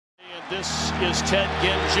This is Ted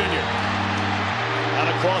Ginn Jr.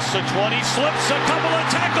 Out across the 20, slips a couple of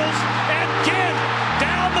tackles, and Ginn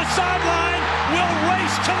down the sideline will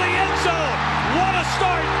race to the end zone. What a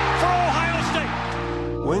start for Ohio State.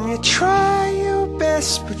 When you try your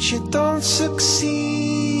best but you don't succeed,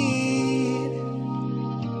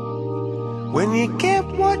 when you get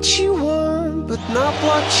what you want but not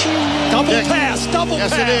what you need. Double pass.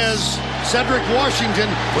 Yes, it is. Cedric Washington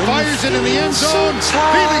fires it in the end zone.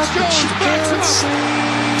 Felix Jones backs up.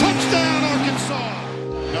 Touchdown, Arkansas.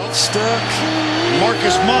 No. Stuck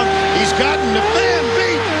Marcus Monk, he's gotten the fan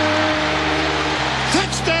beat.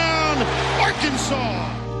 Touchdown, Arkansas.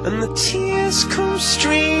 and the tears come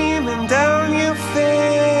streaming down your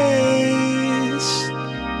face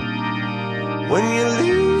when you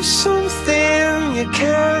lose something you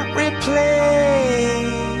can't replace,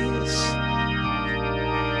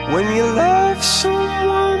 when you love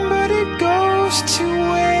someone but it goes to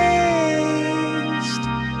waste.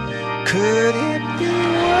 Could it be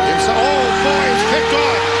worse? Oh boy, it's kicked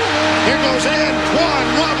off. Here goes Antoine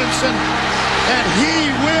Robinson, and he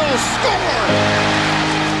will score.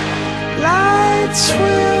 Lights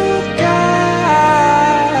will guide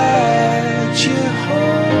you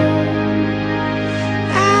home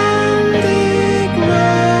and ignite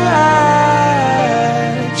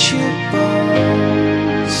your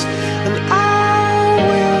bones, and I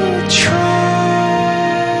will try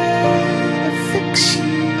to fix you.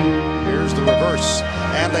 Here's the reverse,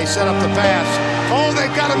 and they set up the pass. Oh,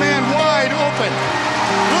 they've got a man wide open.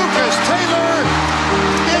 Lucas Taylor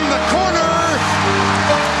in the corner.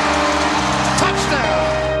 Touchdown.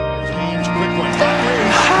 James, quick one.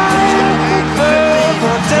 Above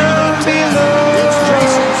or down below, It's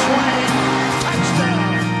Jason Swain. Touchdown.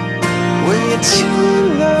 when you're too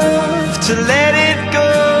in love to let it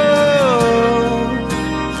go,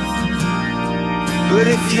 but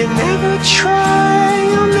if you never try,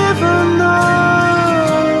 you'll never know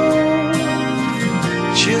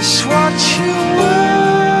just what you were.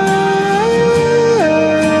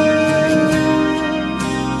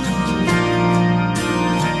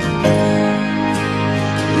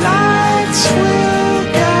 Lights will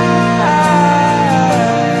guide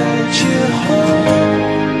you home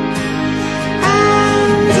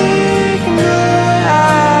and ignite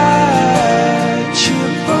your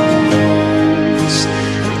bones,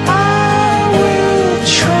 and I will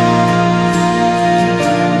try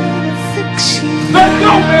to fix you. Let's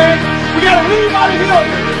go, man! We gotta leave out of here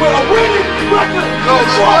with a winning record.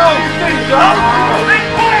 Let's go out of things, y'all. Make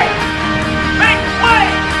play! Make play!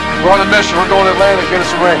 We're on a mission. We're going to Atlanta. Get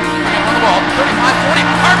us a ring. On the ball, 35, 40.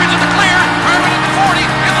 Harvin's in the clear. Harvin in the 40.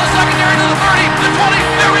 In the secondary to the 30. To the 20.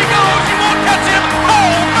 There he goes. He won't catch him.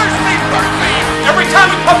 Oh, mercy, mercy. Every time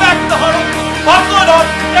we come back to the huddle, buckle it up.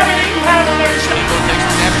 Everything you have on every shot. Eagle takes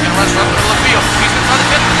the snap. He's going to rush right in the middle of the field. He's going to try to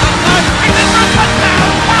get to the outside. He's in for a touchdown.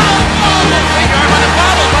 Oh, oh. They are by the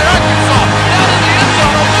foul by Arkansas. Down in the end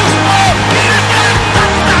zone. A loose ball. He didn't get it.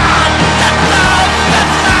 Touchdown. Touchdown.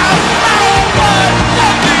 Touchdown. Oh, my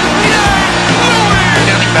fucking yay.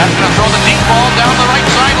 Standing back, going to throw the deep ball down the right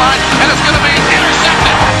sideline, and it's going to be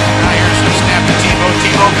intercepted. Now here's the snap to Tebow.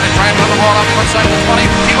 Tebow going to try and run the ball up the side of the 20.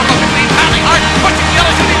 Tebow looking clean, pounding hard, pushing the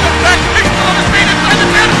other, shooting good back. He's still on his feet, inside the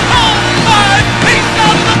 10. Oh my! He's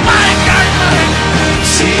down to the 5-yard line.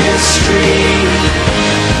 Tears stream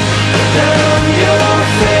down your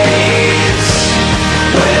face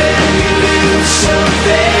when you lose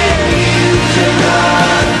something you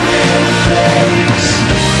cannot replace.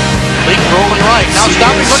 Leak rolling right. Now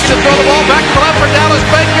stopping, looking to throw the ball back to the left for Dallas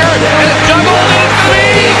Baker. And it's juggled, and it's going to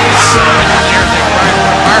be... Here's the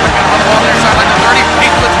Harvin going to run the ball there, sideline to 30.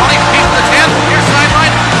 He's to the 20. He's to the 10. Here's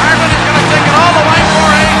sideline. Harvin is going to take it all the way for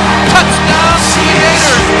a touchdown to the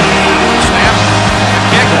Gators. Snap.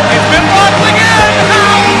 Kick. It's been blocked again.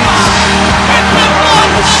 How? It's been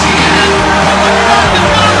blocked again. The clock is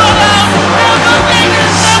going to run out. And the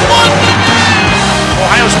Gators have won the game.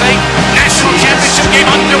 Ohio State National Championship game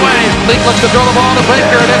underway. Leak looks to throw the ball to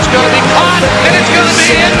Baker, and it's going to be caught, and it's going to be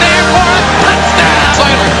in there for a touchdown.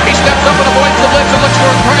 Seiler, he steps up and avoids the blitz and looks for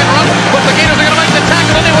a try and run, but the Gators are going to make the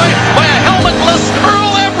tackle anyway by a helmetless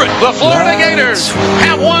Earl Everett. The Florida Gators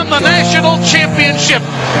have won the national championship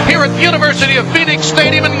here at the University of Phoenix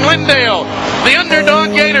Stadium in Glendale. The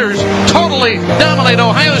underdog Gators totally dominate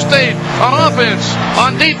Ohio State on offense,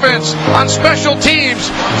 on defense, on special teams,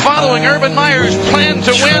 following Urban Meyer's plan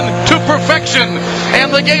to win to perfection.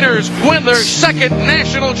 And the Gators win their second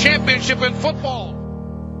national championship in football.